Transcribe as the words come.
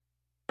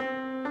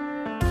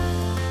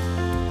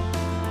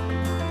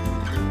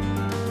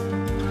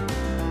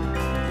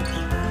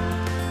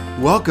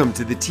Welcome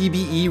to the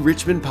TBE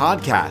Richmond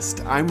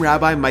podcast. I'm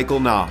Rabbi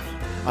Michael Knopf.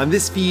 On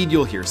this feed,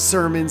 you'll hear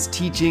sermons,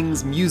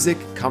 teachings, music,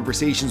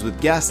 conversations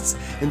with guests,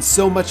 and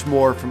so much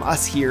more from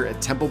us here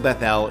at Temple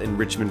Beth El in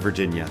Richmond,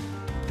 Virginia.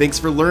 Thanks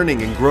for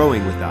learning and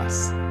growing with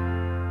us.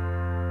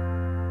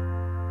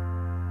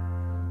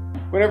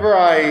 Whenever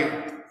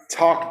I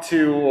talk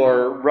to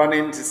or run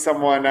into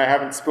someone I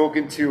haven't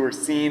spoken to or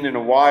seen in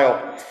a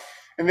while,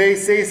 and they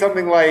say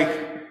something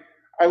like,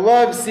 I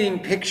love seeing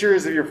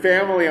pictures of your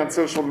family on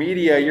social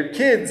media. Your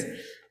kids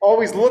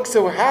always look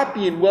so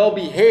happy and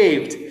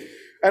well-behaved.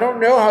 I don't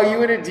know how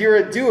you and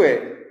Adira do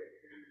it.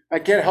 I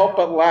can't help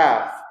but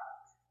laugh.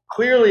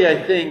 Clearly,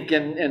 I think,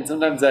 and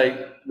sometimes I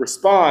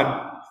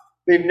respond,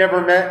 they've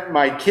never met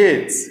my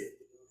kids.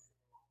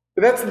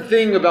 But that's the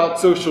thing about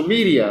social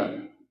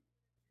media.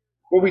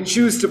 What we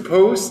choose to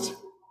post,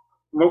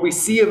 what we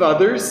see of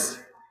others,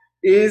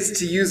 is,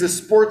 to use a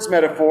sports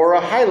metaphor, a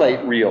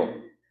highlight reel.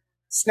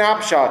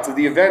 Snapshots of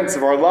the events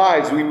of our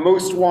lives we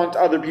most want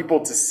other people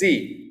to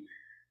see,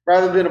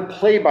 rather than a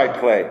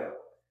play-by-play,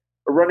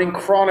 a running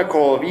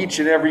chronicle of each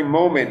and every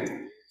moment,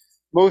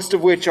 most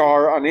of which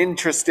are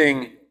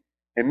uninteresting,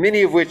 and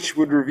many of which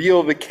would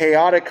reveal the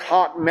chaotic,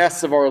 hot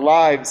mess of our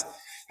lives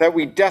that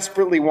we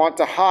desperately want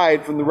to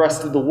hide from the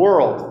rest of the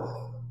world,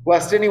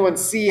 lest anyone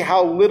see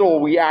how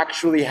little we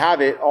actually have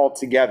it all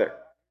together.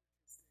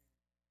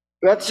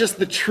 That's just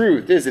the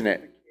truth, isn't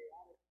it?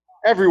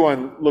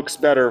 Everyone looks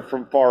better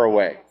from far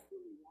away.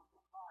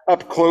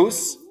 Up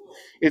close,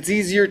 it's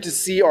easier to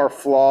see our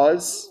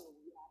flaws,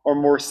 our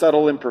more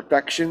subtle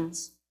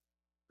imperfections,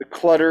 the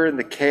clutter and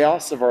the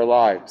chaos of our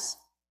lives.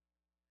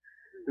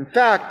 In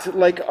fact,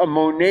 like a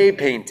Monet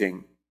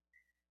painting,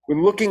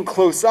 when looking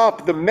close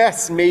up, the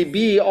mess may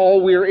be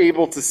all we're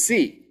able to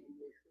see,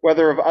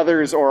 whether of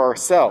others or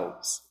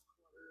ourselves.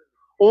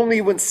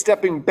 Only when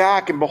stepping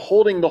back and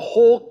beholding the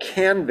whole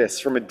canvas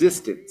from a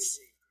distance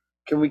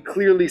can we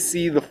clearly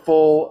see the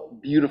full,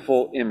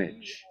 beautiful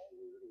image.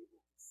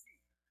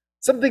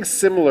 Something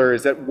similar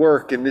is at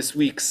work in this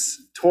week's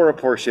Torah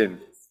portion.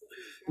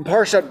 In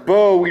Parshat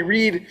Bo, we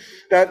read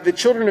that the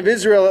children of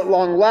Israel at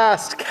long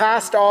last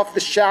cast off the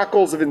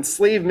shackles of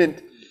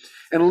enslavement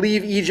and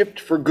leave Egypt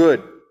for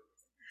good.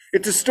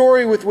 It's a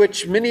story with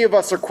which many of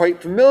us are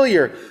quite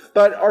familiar,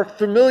 but our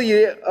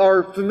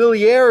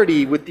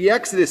familiarity with the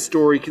Exodus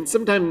story can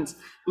sometimes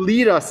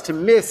lead us to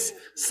miss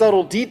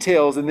subtle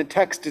details in the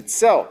text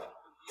itself,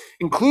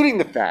 including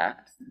the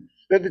fact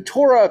that the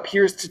Torah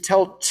appears to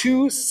tell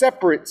two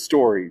separate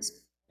stories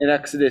in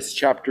Exodus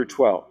chapter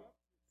 12.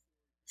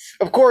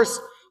 Of course,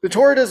 the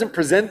Torah doesn't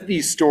present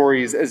these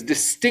stories as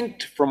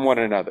distinct from one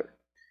another,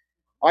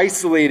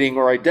 isolating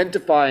or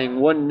identifying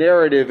one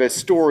narrative as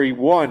story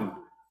one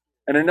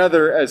and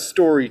another as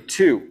story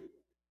two.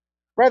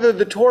 Rather,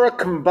 the Torah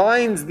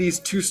combines these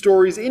two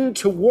stories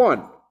into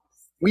one,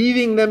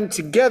 weaving them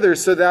together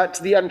so that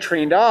to the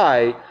untrained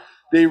eye,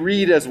 they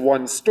read as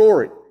one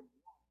story.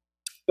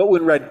 But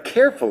when read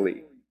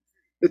carefully,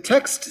 the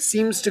text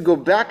seems to go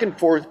back and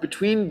forth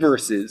between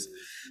verses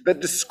that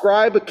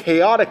describe a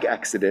chaotic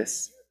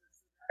exodus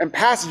and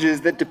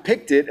passages that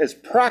depict it as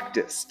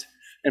practiced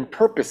and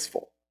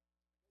purposeful.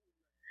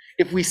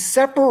 If we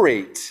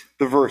separate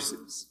the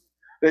verses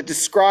that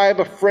describe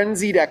a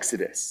frenzied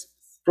exodus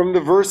from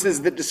the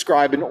verses that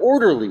describe an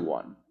orderly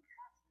one,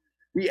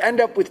 we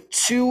end up with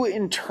two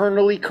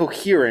internally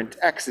coherent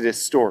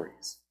Exodus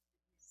stories.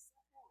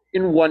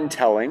 In one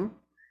telling,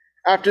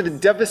 after the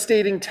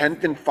devastating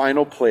 10th and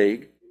final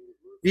plague,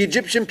 the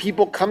Egyptian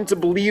people come to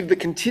believe the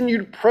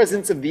continued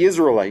presence of the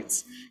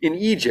Israelites in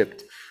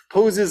Egypt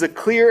poses a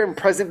clear and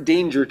present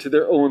danger to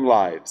their own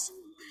lives,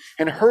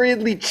 and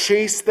hurriedly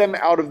chase them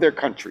out of their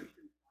country,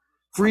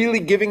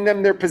 freely giving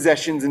them their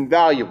possessions and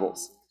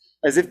valuables,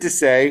 as if to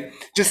say,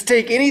 just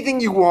take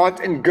anything you want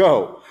and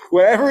go.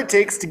 Whatever it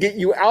takes to get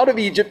you out of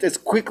Egypt as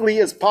quickly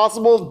as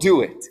possible, do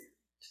it.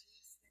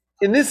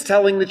 In this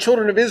telling, the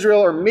children of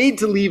Israel are made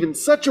to leave in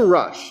such a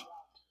rush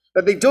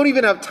that they don't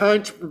even have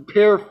time to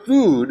prepare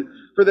food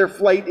for their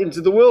flight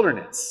into the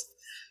wilderness,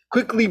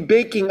 quickly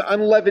baking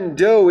unleavened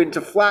dough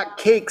into flat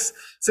cakes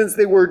since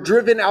they were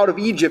driven out of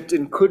Egypt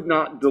and could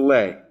not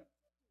delay.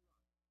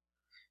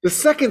 The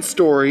second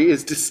story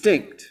is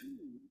distinct.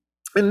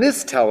 In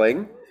this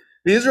telling,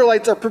 the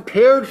Israelites are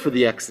prepared for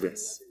the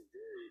Exodus.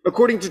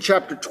 According to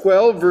chapter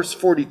 12, verse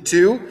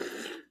 42,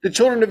 the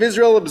children of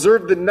Israel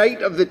observed the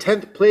night of the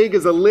 10th plague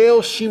as a Leil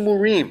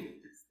Shimurim,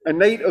 a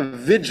night of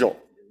vigil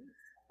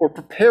or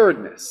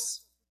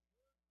preparedness.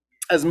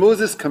 As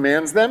Moses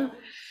commands them,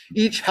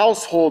 each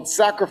household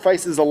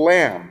sacrifices a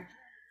lamb,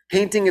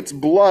 painting its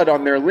blood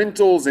on their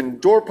lintels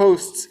and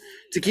doorposts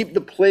to keep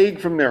the plague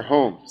from their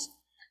homes,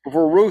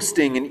 before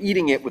roasting and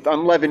eating it with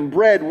unleavened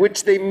bread,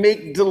 which they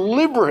make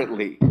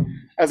deliberately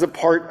as a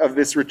part of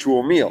this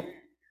ritual meal.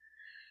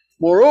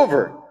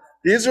 Moreover,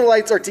 the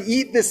Israelites are to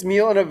eat this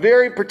meal in a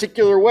very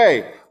particular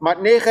way.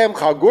 Matnechem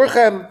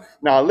chagurchem,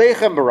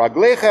 na'alechem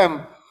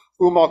baraglechem,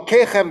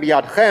 umalkechem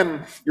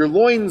biyadchem, your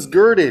loins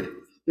girded,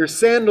 your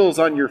sandals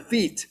on your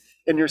feet,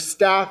 and your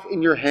staff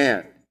in your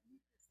hand.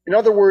 In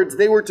other words,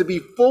 they were to be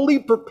fully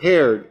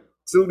prepared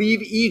to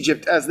leave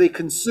Egypt as they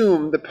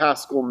consume the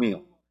Paschal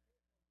meal.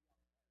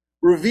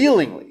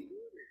 Revealingly,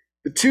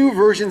 the two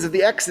versions of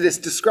the Exodus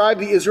describe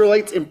the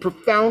Israelites in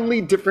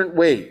profoundly different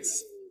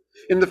ways.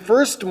 In the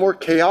first, more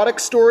chaotic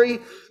story,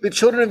 the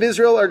children of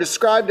Israel are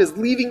described as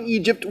leaving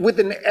Egypt with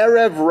an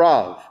Erev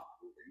Rav.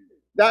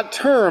 That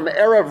term,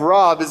 Erev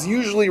Rav, is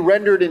usually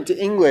rendered into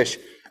English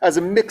as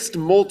a mixed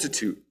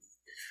multitude,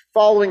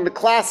 following the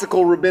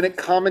classical rabbinic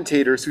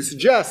commentators who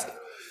suggest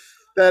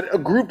that a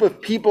group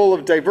of people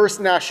of diverse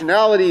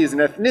nationalities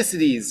and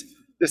ethnicities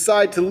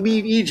decide to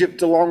leave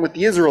Egypt along with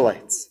the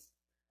Israelites.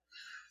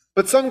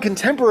 But some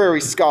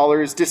contemporary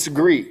scholars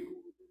disagree.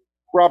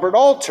 Robert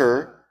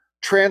Alter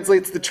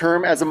translates the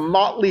term as a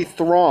motley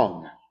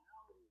throng,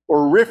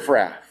 or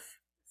riffraff,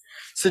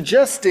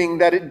 suggesting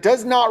that it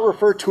does not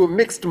refer to a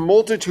mixed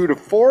multitude of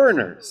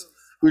foreigners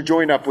who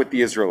join up with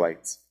the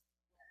Israelites,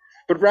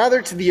 but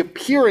rather to the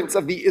appearance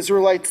of the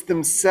Israelites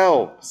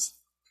themselves,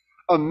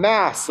 a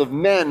mass of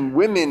men,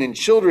 women, and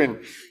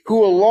children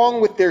who,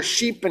 along with their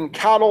sheep and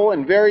cattle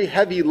and very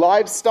heavy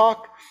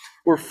livestock,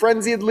 were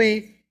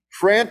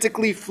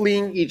frantically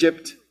fleeing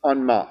Egypt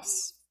en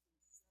masse.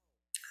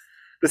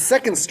 The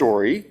second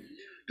story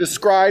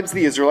describes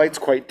the Israelites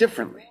quite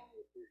differently.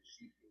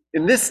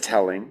 In this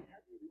telling,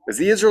 as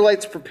the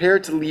Israelites prepare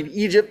to leave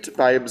Egypt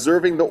by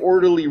observing the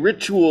orderly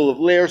ritual of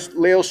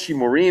Leil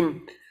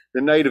Shimurim,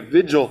 the night of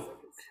vigil,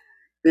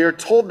 they are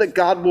told that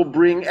God will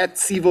bring et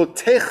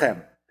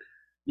tzivotechem,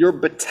 your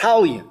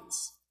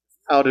battalions,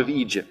 out of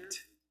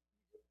Egypt.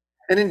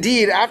 And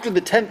indeed, after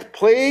the 10th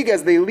plague,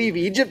 as they leave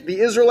Egypt,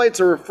 the Israelites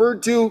are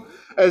referred to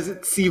as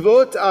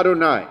Tzivot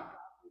Adonai,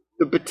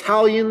 the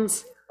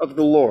battalions of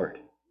the Lord.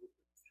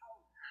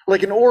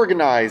 Like an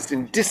organized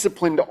and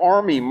disciplined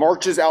army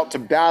marches out to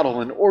battle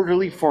in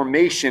orderly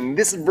formation,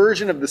 this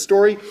version of the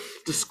story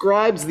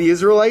describes the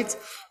Israelites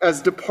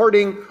as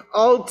departing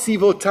al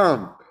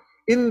tzivotam,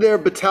 in their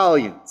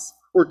battalions,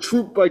 or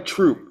troop by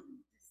troop.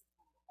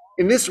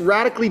 In this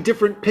radically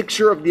different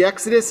picture of the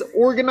Exodus,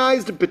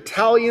 organized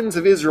battalions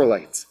of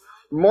Israelites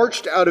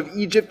marched out of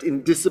Egypt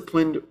in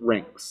disciplined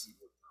ranks.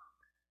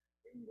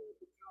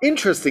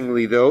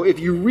 Interestingly, though, if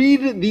you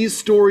read these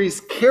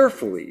stories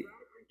carefully,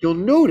 you'll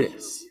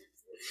notice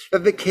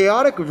that the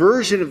chaotic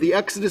version of the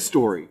Exodus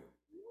story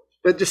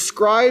that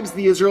describes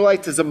the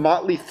Israelites as a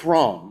motley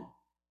throng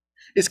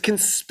is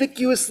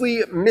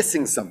conspicuously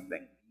missing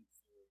something,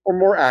 or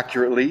more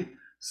accurately,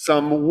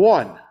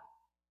 someone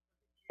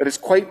that is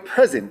quite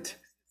present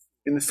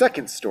in the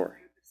second story.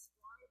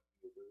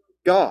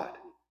 God.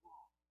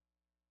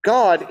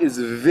 God is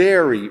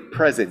very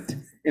present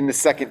in the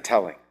second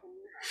telling.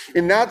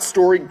 In that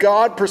story,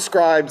 God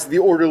prescribes the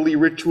orderly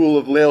ritual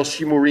of Leil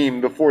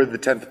Shimurim before the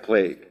 10th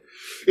plague.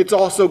 It's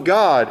also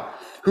God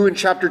who in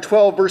chapter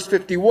 12, verse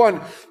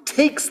 51,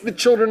 takes the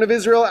children of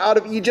Israel out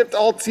of Egypt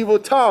al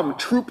tzivotam,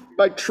 troop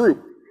by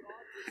troop.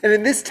 And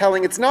in this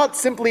telling, it's not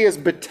simply as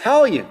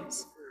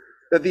battalions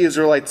that the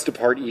Israelites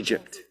depart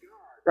Egypt.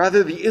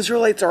 Rather, the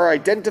Israelites are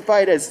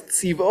identified as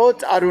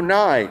Tzivot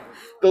Adonai,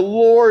 the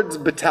Lord's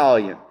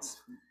battalions.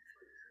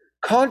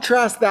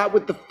 Contrast that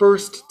with the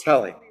first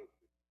telling,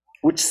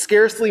 which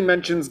scarcely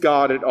mentions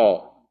God at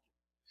all.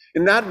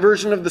 In that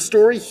version of the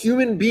story,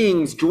 human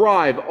beings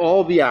drive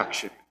all the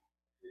action.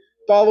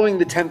 Following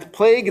the 10th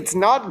plague, it's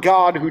not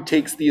God who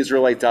takes the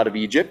Israelites out of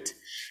Egypt.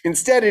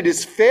 Instead, it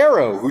is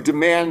Pharaoh who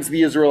demands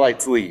the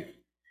Israelites leave,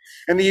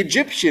 and the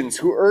Egyptians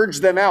who urge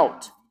them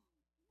out,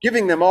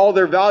 giving them all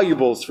their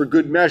valuables for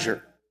good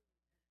measure.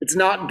 It's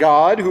not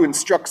God who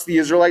instructs the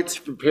Israelites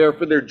to prepare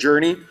for their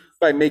journey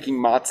by making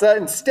matzah.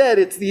 Instead,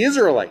 it's the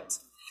Israelites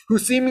who,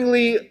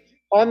 seemingly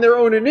on their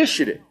own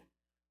initiative,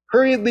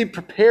 hurriedly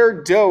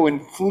prepare dough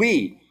and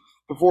flee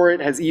before it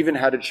has even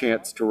had a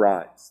chance to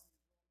rise.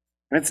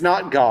 And it's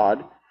not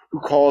God who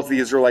calls the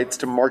Israelites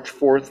to march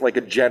forth like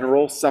a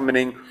general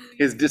summoning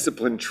his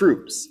disciplined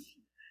troops.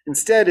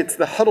 Instead, it's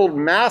the huddled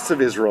mass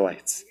of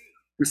Israelites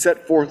who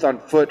set forth on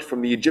foot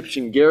from the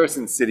Egyptian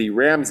garrison city,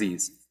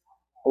 Ramses,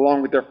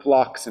 along with their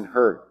flocks and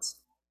herds.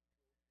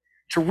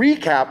 To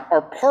recap,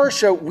 our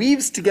parsha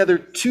weaves together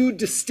two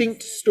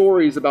distinct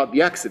stories about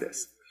the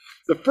Exodus.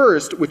 The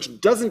first, which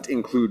doesn't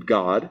include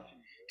God,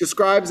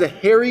 describes a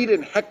harried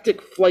and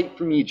hectic flight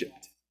from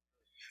Egypt.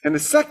 And the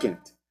second,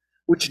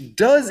 which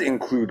does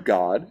include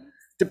God,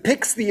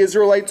 depicts the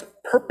Israelites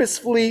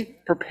purposefully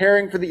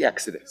preparing for the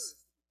Exodus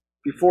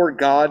before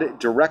God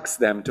directs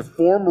them to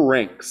form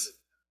ranks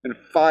and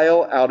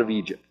file out of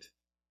Egypt.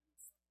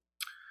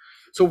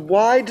 So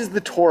why does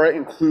the Torah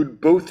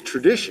include both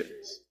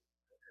traditions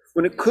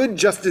when it could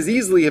just as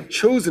easily have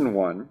chosen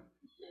one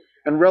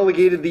and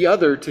relegated the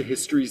other to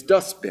history's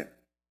dustbin?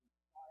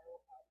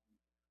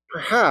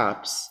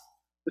 Perhaps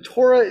the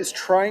Torah is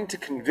trying to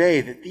convey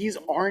that these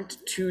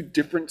aren't two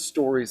different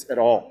stories at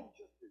all.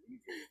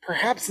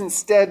 Perhaps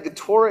instead the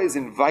Torah is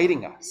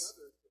inviting us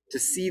to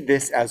see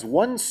this as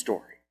one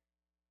story,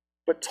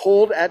 but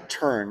told at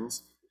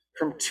turns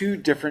from two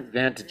different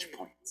vantage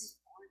points,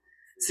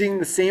 seeing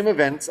the same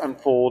events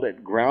unfold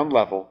at ground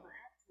level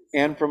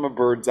and from a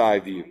bird's eye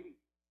view,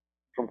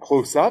 from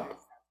close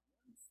up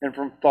and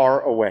from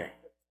far away.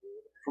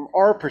 from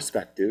our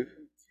perspective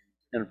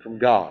and from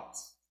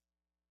God's.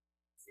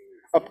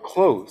 Up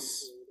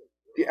close,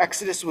 the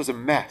Exodus was a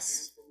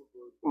mess,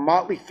 a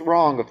motley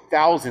throng of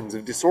thousands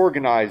of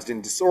disorganized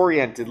and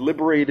disoriented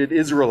liberated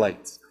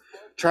Israelites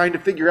trying to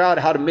figure out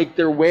how to make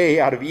their way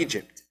out of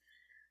Egypt.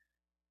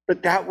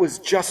 But that was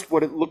just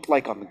what it looked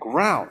like on the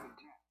ground.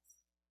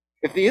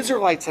 If the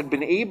Israelites had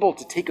been able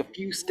to take a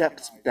few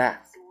steps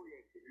back,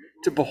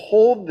 to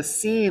behold the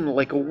scene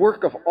like a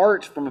work of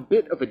art from a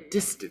bit of a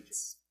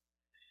distance,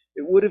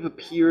 it would have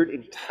appeared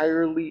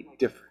entirely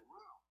different.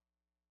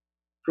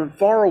 From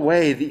far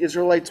away, the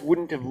Israelites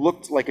wouldn't have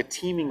looked like a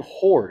teeming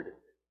horde,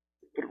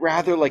 but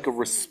rather like a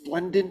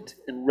resplendent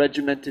and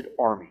regimented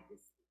army,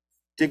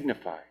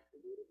 dignified,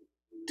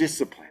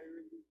 disciplined,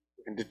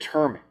 and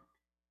determined,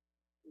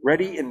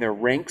 ready in their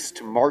ranks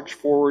to march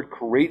forward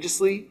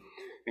courageously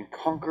and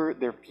conquer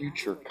their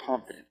future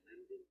confidently.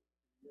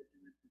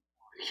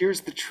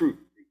 Here's the truth.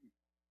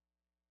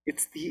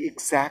 It's the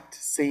exact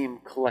same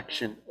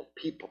collection of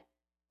people,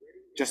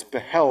 just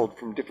beheld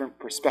from different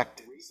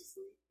perspectives.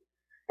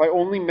 By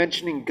only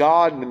mentioning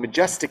God in the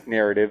majestic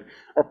narrative,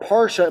 our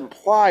Parsha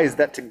implies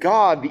that to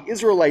God, the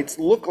Israelites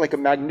look like a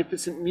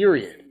magnificent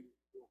myriad.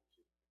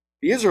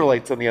 The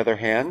Israelites, on the other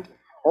hand,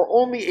 are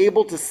only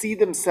able to see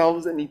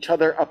themselves and each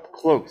other up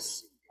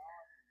close.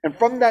 And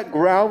from that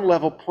ground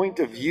level point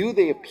of view,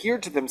 they appear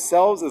to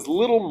themselves as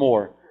little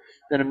more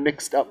than a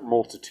mixed up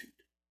multitude.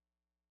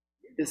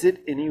 Is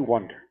it any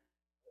wonder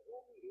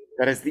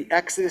that as the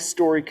Exodus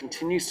story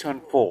continues to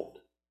unfold,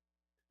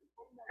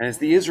 and as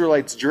the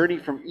Israelites journey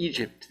from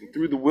Egypt and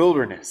through the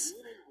wilderness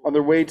on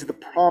their way to the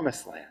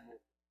promised land,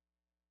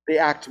 they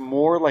act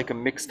more like a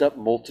mixed up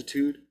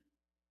multitude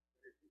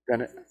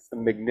than a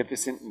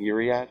magnificent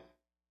myriad?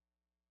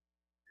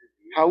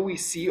 How we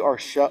see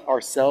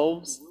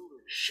ourselves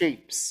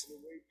shapes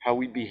how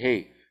we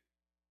behave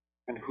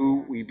and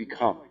who we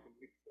become.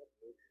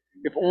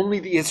 If only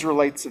the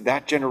Israelites of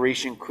that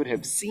generation could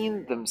have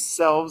seen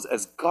themselves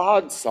as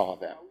God saw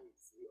them,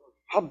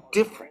 how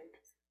different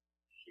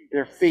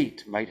their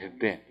fate might have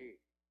been.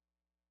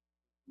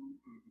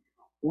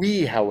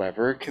 We,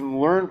 however, can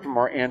learn from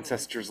our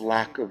ancestors'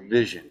 lack of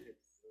vision.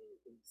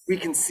 We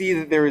can see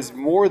that there is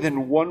more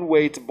than one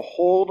way to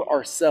behold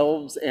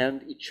ourselves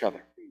and each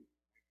other,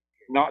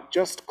 not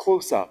just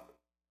close up,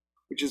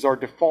 which is our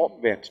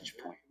default vantage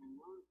point,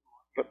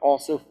 but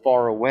also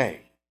far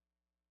away,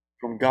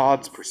 from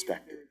God's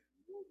perspective.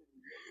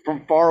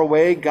 From far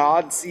away,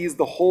 God sees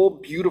the whole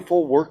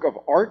beautiful work of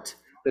art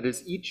that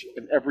is each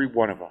and every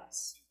one of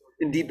us.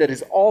 Indeed, that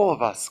is all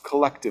of us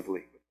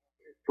collectively,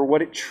 for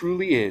what it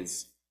truly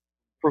is,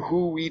 for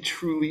who we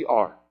truly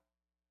are.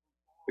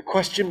 The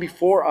question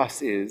before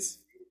us is,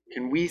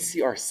 can we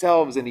see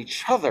ourselves and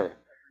each other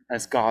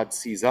as God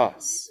sees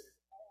us?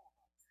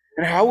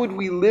 And how would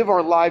we live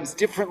our lives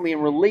differently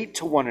and relate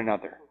to one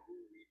another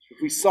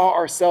if we saw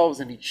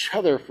ourselves and each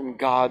other from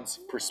God's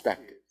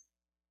perspective?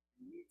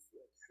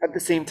 At the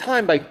same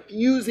time, by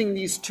fusing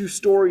these two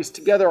stories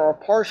together, our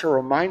Parsha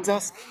reminds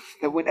us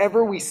that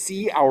whenever we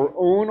see our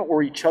own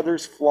or each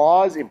other's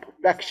flaws,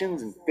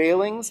 imperfections, and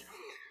failings,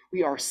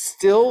 we are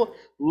still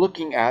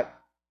looking at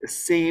the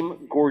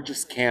same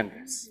gorgeous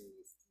canvas.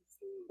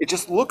 It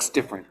just looks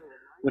different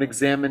when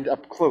examined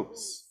up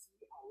close.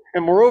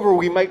 And moreover,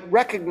 we might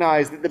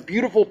recognize that the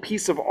beautiful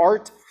piece of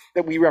art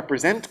that we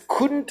represent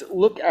couldn't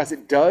look as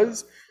it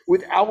does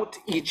without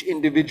each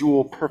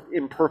individual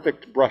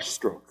imperfect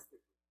brushstroke.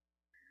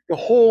 The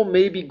whole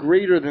may be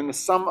greater than the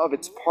sum of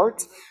its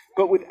parts,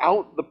 but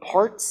without the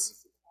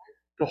parts,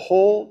 the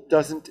whole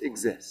doesn't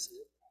exist.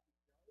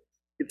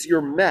 It's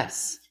your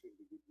mess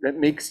that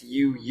makes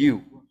you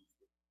you.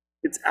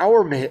 It's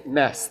our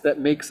mess that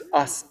makes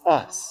us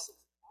us.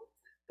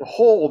 The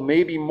whole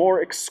may be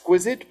more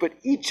exquisite, but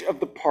each of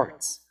the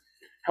parts,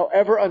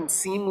 however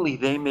unseemly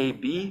they may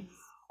be,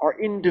 are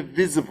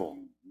indivisible,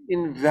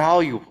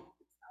 invaluable,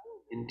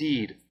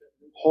 indeed,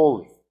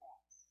 holy.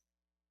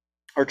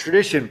 Our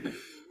tradition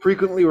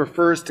frequently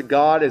refers to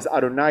God as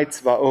Adonai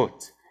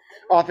Tzvaot,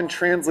 often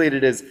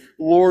translated as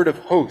Lord of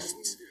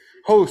Hosts,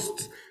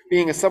 hosts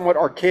being a somewhat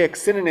archaic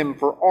synonym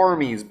for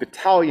armies,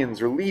 battalions,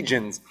 or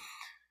legions.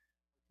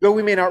 Though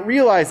we may not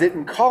realize it,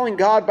 in calling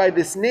God by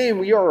this name,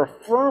 we are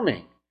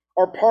affirming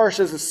our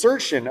Parsha's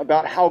assertion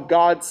about how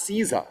God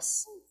sees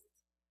us.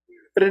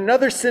 But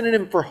another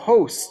synonym for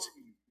host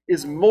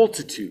is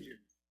multitude,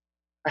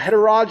 a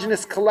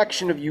heterogeneous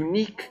collection of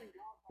unique,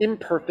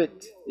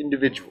 imperfect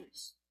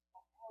individuals.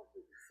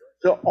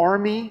 The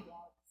army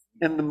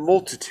and the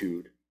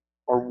multitude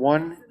are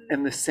one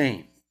and the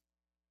same.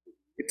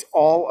 It's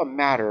all a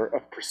matter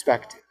of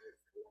perspective.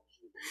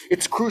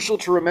 It's crucial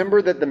to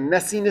remember that the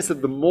messiness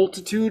of the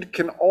multitude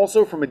can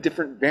also, from a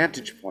different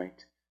vantage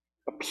point,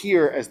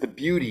 appear as the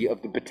beauty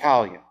of the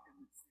battalion.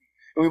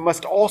 And we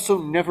must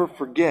also never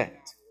forget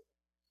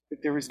that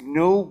there is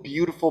no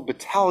beautiful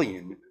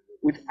battalion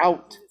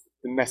without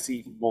the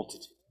messy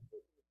multitude.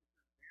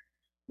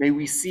 May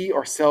we see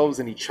ourselves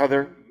and each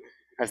other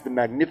as the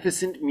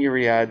magnificent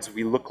myriads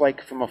we look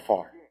like from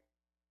afar,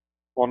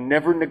 while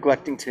never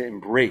neglecting to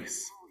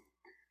embrace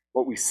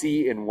what we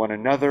see in one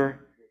another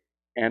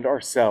and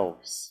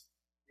ourselves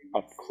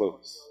up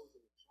close.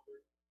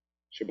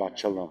 Shabbat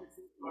Shalom.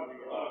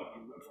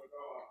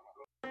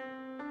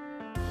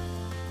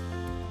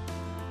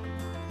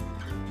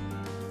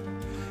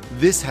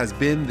 This has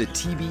been the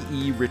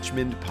TBE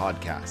Richmond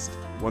podcast.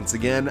 Once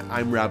again,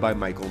 I'm Rabbi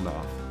Michael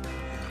Knopf.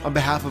 On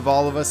behalf of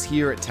all of us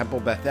here at Temple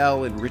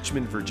Beth-El in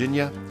Richmond,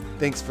 Virginia,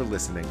 thanks for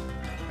listening.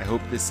 I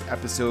hope this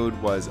episode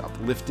was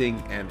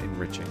uplifting and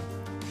enriching.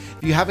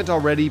 If you haven't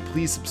already,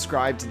 please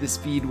subscribe to this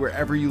feed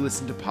wherever you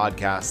listen to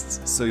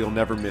podcasts so you'll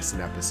never miss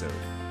an episode.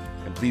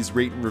 And please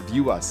rate and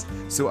review us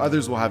so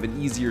others will have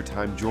an easier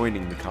time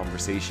joining the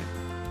conversation.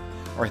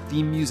 Our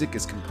theme music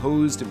is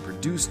composed and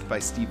produced by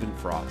Stephen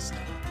Frost.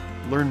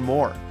 Learn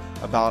more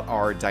about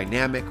our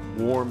dynamic,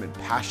 warm, and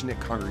passionate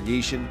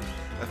congregation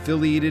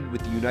affiliated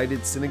with the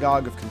United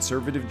Synagogue of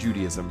Conservative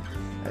Judaism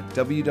at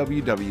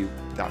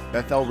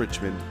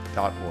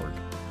www.bethelrichmond.org.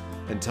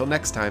 Until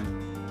next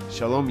time,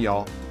 Shalom,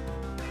 y'all.